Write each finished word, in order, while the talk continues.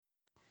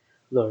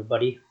Hello,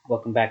 everybody.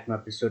 Welcome back to an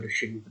episode of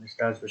Shooting for the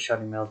Stars with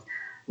Shouting Mills.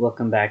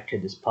 Welcome back to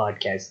this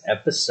podcast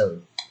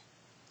episode.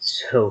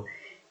 So,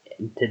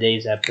 in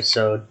today's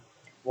episode,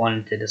 I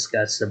wanted to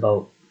discuss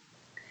about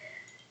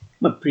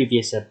my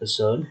previous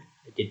episode.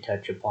 I did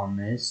touch upon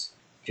this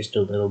just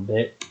a little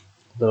bit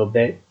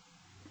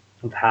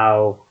of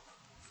how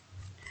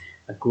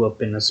I grew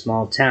up in a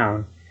small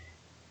town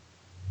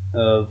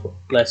of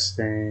less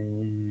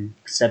than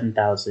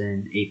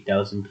 7,000,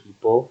 8,000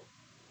 people.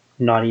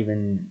 Not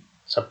even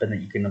something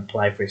that you can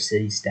apply for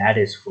city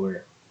status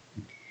for.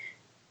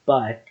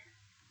 But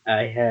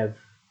I have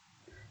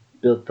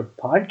built a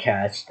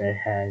podcast that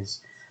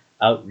has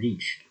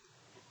outreached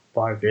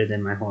farther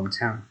than my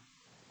hometown.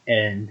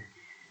 And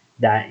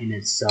that in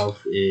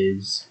itself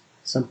is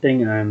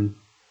something I'm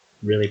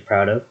really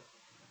proud of.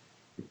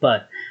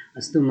 But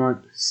I'm still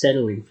not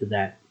settling for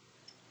that.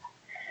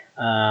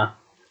 Uh,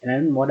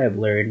 and what I've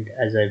learned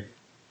as I've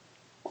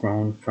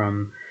grown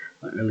from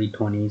my early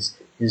 20s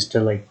is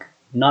to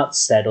not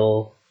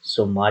settle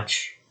so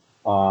much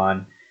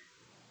on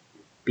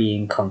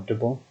being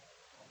comfortable.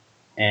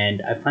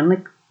 And I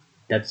find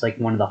that's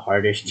one of the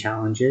hardest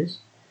challenges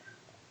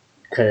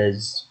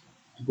because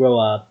you grow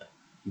up,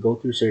 you go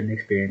through certain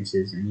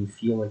experiences, and you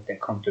feel like that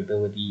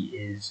comfortability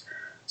is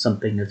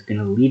something that's going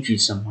to lead you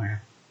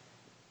somewhere.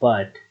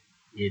 But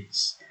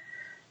it's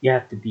you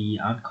have to be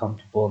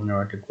uncomfortable in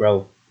order to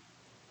grow.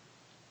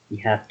 You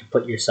have to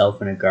put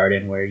yourself in a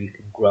garden where you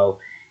can grow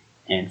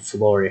and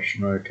flourish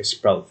in order to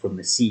sprout from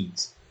the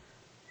seeds.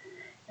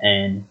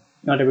 And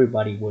not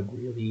everybody would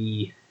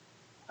really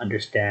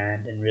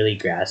understand and really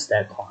grasp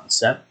that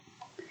concept.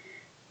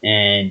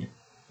 And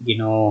you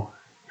know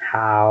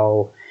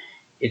how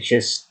it's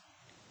just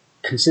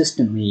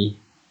consistently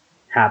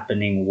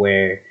happening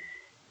where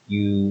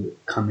you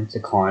come into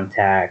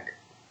contact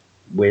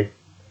with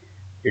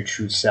your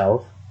true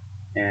self,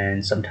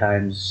 and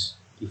sometimes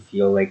you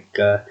feel like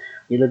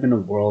we live in a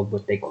world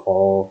what they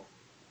call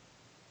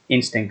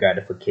instant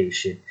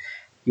gratification.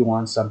 You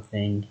want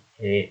something,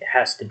 it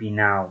has to be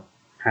now,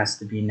 has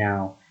to be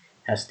now,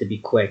 has to be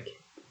quick.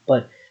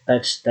 But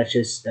that's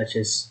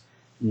just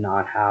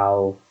not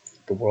how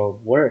the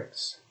world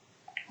works.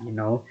 You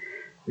know,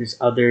 there's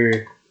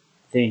other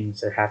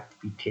things that have to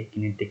be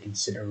taken into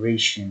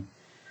consideration.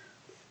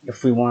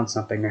 If we want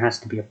something, there has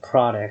to be a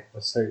product,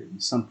 a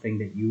certain something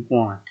that you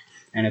want.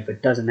 And if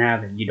it doesn't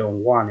have it, you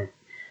don't want it.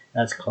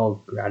 That's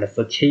called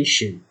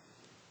gratification.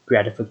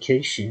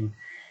 Gratification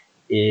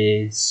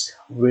is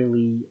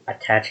really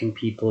attaching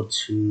people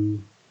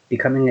to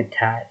becoming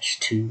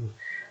attached to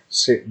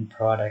certain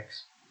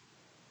products.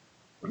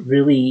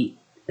 Really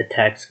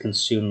attacks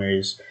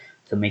consumers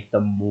to make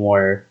them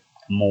more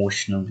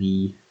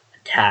emotionally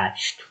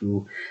attached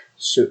to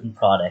certain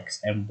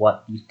products and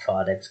what these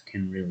products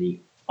can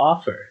really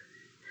offer.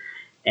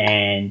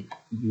 And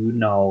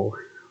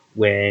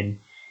when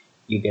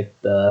you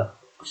get the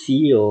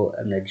feel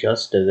and the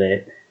gist of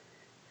it,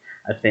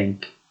 I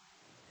think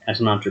as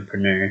an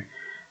entrepreneur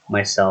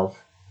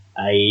myself,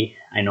 I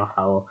know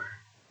how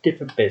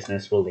different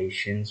business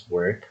relations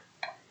work,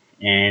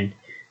 and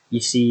you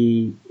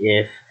see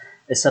if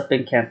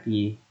something can't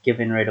be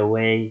given right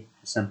away,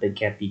 something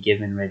can't be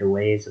given right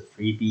away as a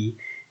freebie,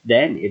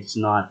 then it's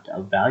not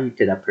of value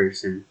to that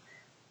person.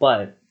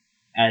 But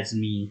as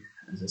me,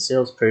 as a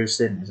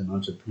salesperson, as an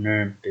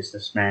entrepreneur,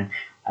 businessman,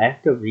 I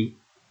have to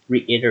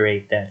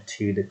reiterate that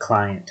to the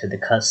client, to the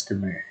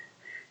customer,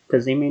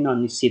 because they may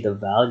not see the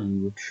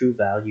value, true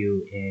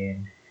value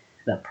in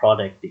that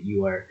product that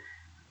you are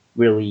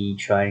really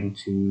trying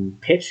to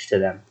pitch to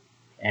them.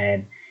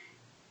 And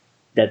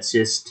that's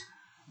just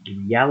the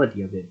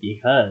reality of it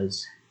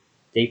because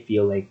they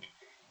feel like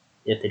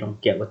if they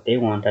don't get what they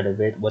want out of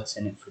it, what's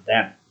in it for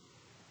them?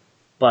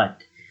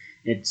 But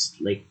it's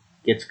like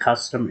it's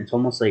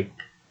almost like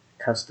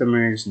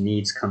customers'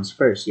 needs comes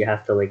first. You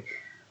have to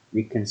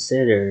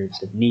reconsider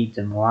the needs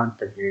and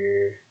wants of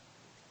your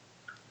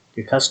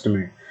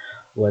customer.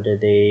 What are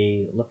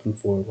they looking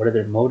for? What are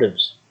their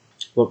motives?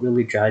 What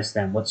really drives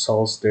them? What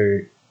solves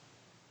their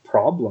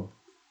problem?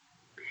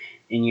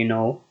 And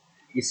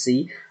you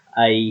see,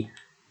 I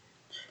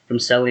from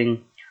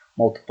selling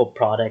multiple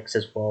products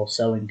as well,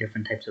 selling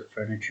different types of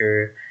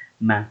furniture,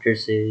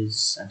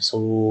 mattresses. I've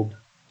sold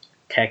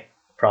tech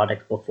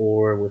products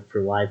before with for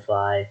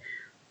Wi-Fi,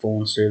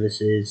 phone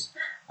services.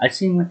 I've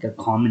seen like a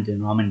common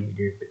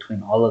denominator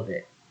between all of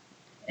it.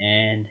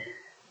 And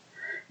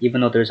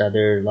even though there's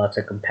other lots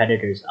of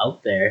competitors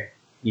out there,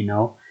 you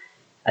know,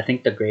 I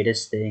think the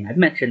greatest thing I've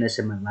mentioned this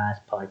in my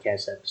last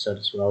podcast episode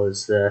as well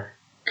is the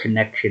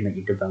connection that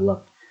you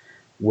develop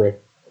with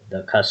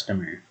the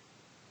customer.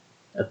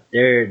 If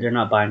they're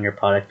not buying your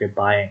product, they're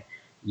buying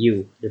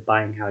you. They're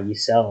buying how you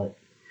sell it,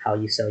 how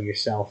you sell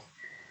yourself.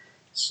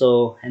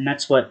 So, and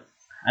that's what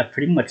I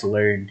pretty much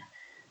learned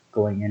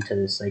going into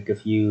this. Like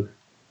if you're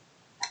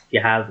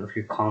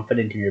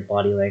confident in your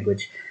body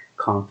language,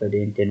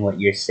 confident in what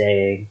you're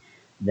saying,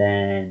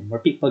 then more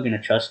people are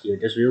gonna trust you.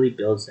 It just really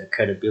builds that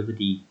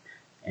credibility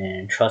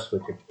and trust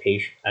with your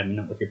patient. I mean,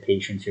 not with your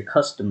patients, your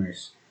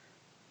customers.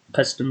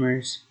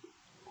 Customers.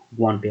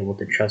 want to be able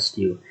to trust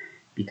you,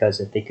 because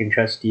if they can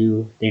trust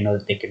you, they know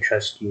that they can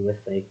trust you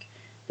with like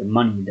the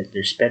money that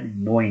they're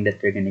spending, knowing that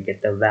they're going to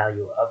get the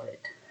value of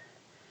it.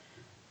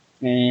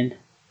 And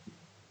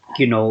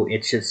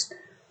it's just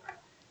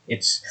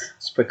it's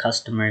for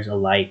customers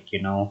alike.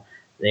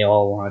 They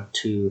all want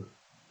to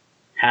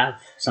have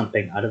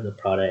something out of the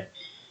product,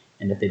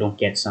 and if they don't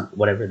get some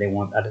whatever they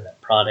want out of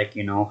that product,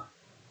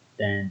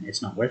 then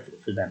it's not worth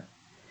it for them.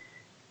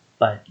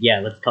 But yeah,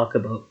 let's talk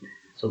about,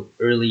 so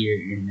earlier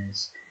in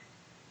this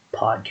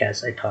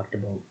podcast I talked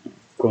about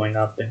growing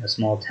up in a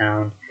small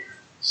town.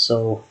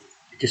 So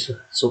just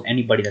so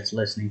anybody that's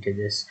listening to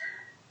this,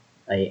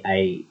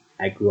 I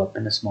grew up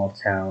in a small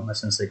town,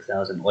 less than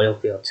 6,000, oil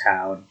field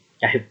town.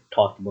 I've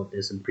talked about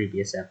this in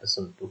previous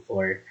episodes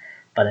before,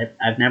 but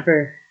I've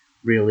never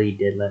really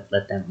did let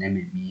that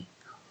limit me.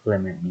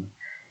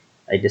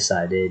 I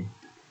decided,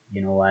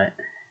 you know what,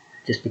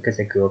 just because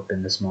I grew up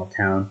in a small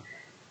town,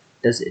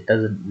 it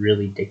doesn't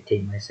really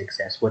dictate my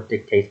success. What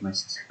dictates my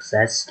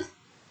success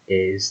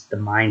is the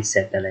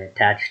mindset that I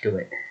attach to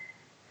it,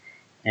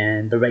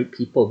 and the right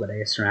people that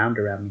I surround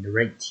around me, the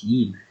right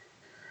team.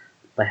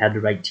 If I have the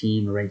right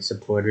team, the right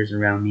supporters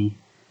around me,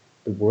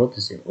 the world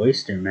is an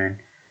oyster, man.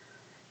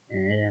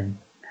 And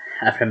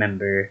I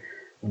remember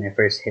when I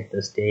first hit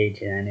the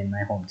stage and in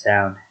my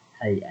hometown,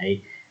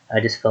 I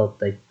just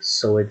felt like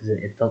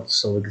it felt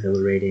so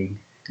exhilarating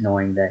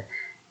knowing that,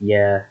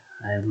 yeah,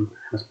 I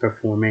was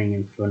performing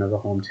in front of a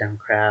hometown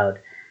crowd.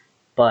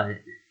 But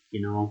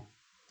you know,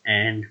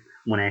 and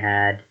when I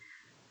had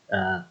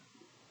uh,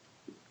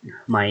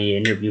 my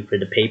interview for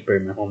the paper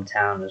in my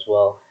hometown as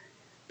well,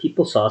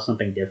 people saw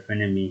something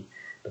different in me.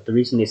 But the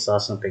reason they saw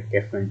something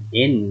different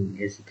in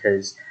me is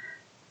because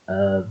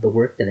the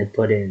work that I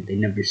put in. They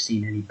never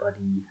seen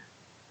anybody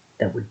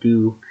that would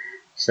do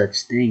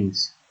such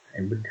things.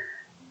 I would,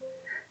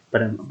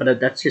 but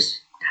that's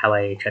just how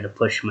I try to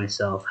push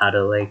myself. How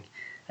to like,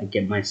 I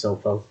get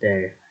myself out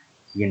there,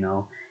 you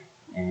know,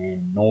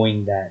 and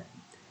knowing that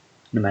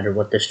no matter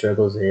what the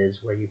struggles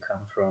is, where you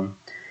come from,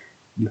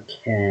 you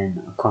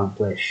can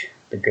accomplish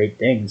the great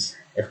things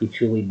if you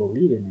truly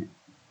believe in it.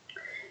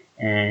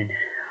 And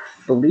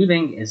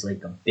believing is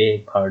like a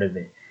big part of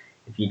it.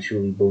 If you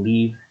truly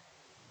believe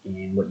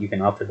in what you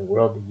can offer the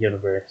world, the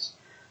universe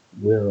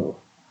will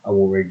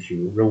reward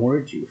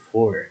you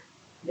for it,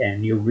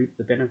 and you'll reap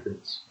the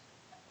benefits.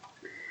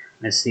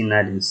 I've seen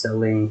that in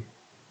selling,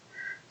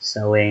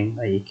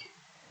 like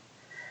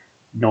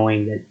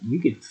knowing that you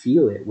could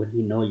feel it when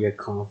you know you're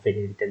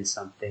confident in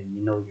something.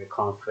 You know you're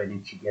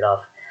confident. You get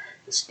off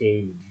the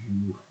stage,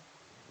 you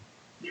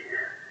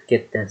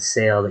get that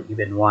sale that you've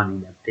been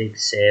wanting, that big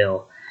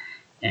sale,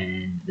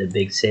 and the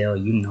big sale.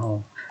 You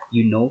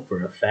know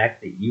for a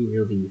fact that you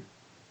really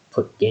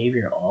gave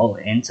your all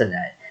into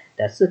that.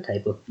 That's the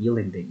type of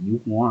feeling that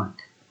you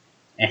want.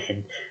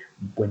 And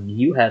when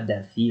you have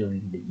that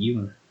feeling that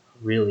you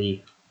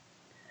really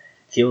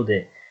killed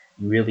it,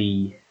 you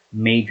really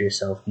made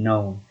yourself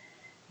known,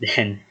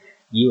 then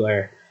you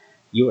are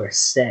you are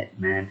set,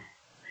 man.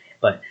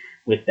 But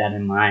with that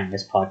in mind,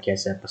 this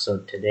podcast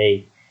episode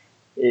today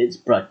is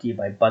brought to you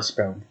by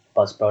Buzzsprout.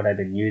 Buzzsprout I've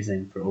been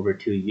using for over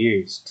 2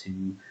 years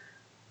to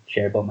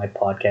share about my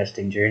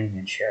podcasting journey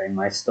and sharing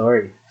my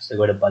story. So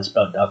go to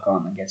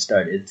buzzsprout.com and get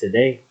started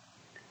today.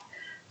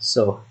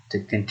 So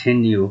to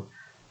continue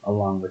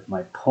along with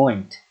my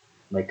point,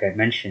 like I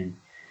mentioned,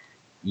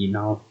 you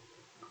know,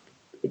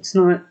 it's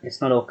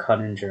not all cut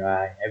and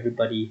dry.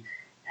 Everybody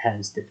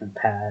has different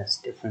paths,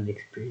 different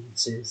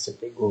experiences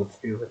that they go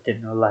through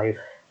within their life.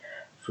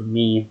 For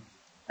me,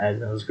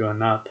 as I was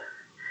growing up,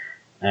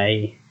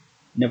 I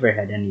never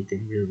had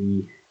anything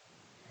really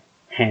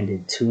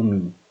handed to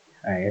me.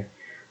 I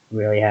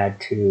really had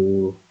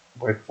to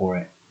work for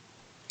it.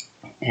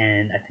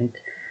 And I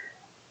think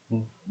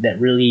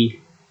that really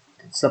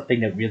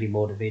something that really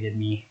motivated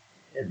me.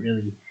 It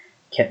really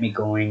kept me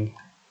going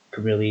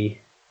to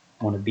really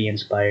want to be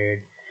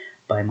inspired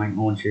by my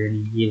own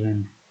journey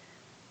even.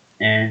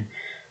 And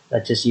I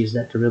just use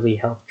that to really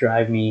help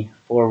drive me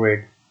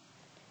forward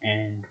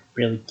and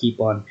really keep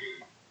on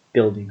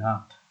building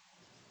up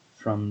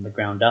from the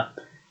ground up,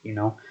 you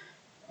know.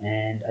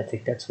 And I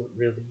think that's what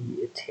really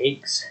it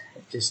takes.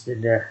 Just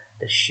the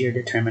sheer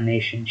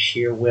determination,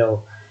 sheer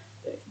will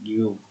that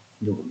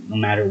no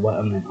matter what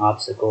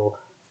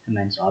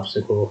immense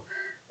obstacle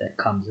that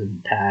comes in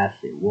the path,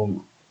 it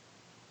won't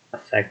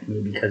affect me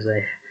because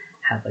I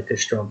have like a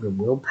stronger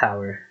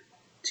willpower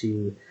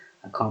to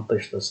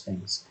accomplish those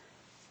things.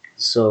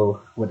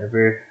 So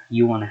whatever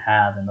you want to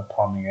have in the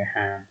palm of your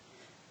hand,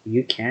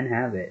 you can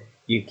have it.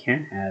 You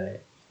can have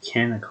it. You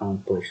can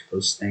accomplish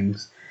those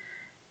things.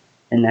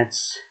 And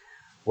that's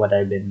what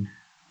I've been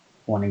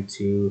wanting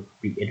to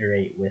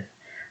reiterate with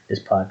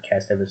this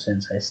podcast ever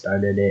since I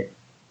started it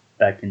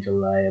back in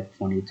July of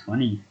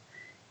 2020.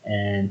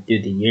 And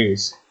through the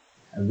years,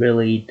 I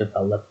really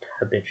developed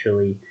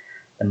habitually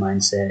the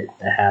mindset,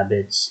 the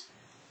habits,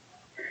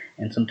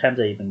 and sometimes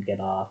I even get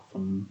off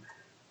from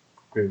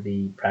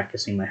really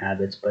practicing my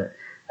habits, but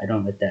I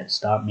don't let that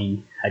stop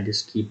me. I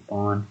just keep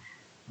on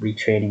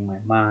retraining my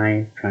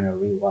mind, trying to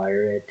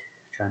rewire it,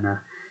 trying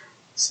to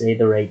say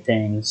the right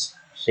things,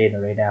 say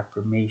the right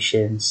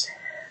affirmations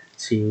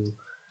to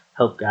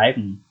help guide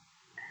me.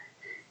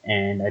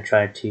 And I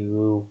try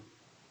to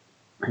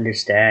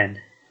understand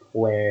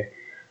where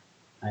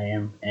I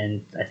am,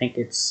 and I think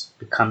it's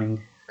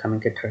coming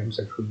to terms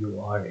of who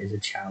you are is a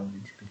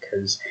challenge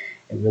because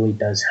it really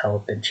does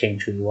help and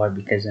change who you are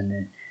because then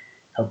it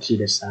helps you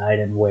decide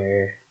and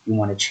where you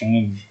want to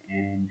change,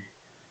 and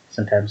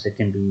sometimes it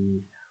can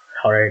be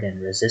hard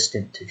and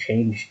resistant to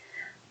change,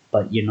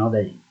 but you know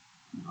that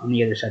on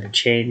the other side of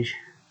change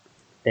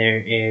there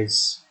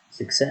is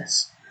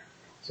success.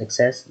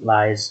 Success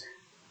lies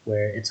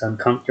where it's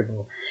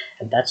uncomfortable.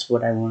 And that's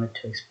what I wanted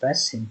to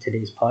express in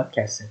today's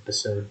podcast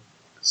episode.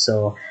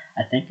 So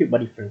I thank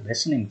everybody for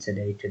listening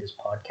today to this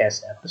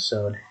podcast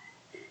episode.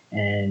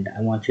 And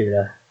I want you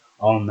to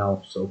all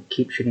know. So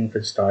keep shooting for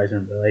the stars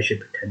and realize your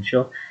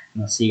potential.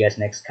 And I'll see you guys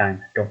next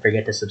time. Don't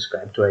forget to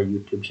subscribe to our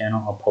YouTube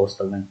channel. I'll post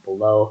a link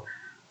below.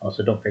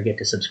 Also, don't forget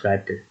to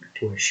subscribe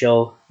to our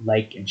show,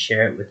 like and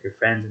share it with your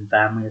friends and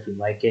family if you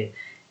like it.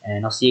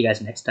 And I'll see you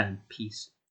guys next time. Peace.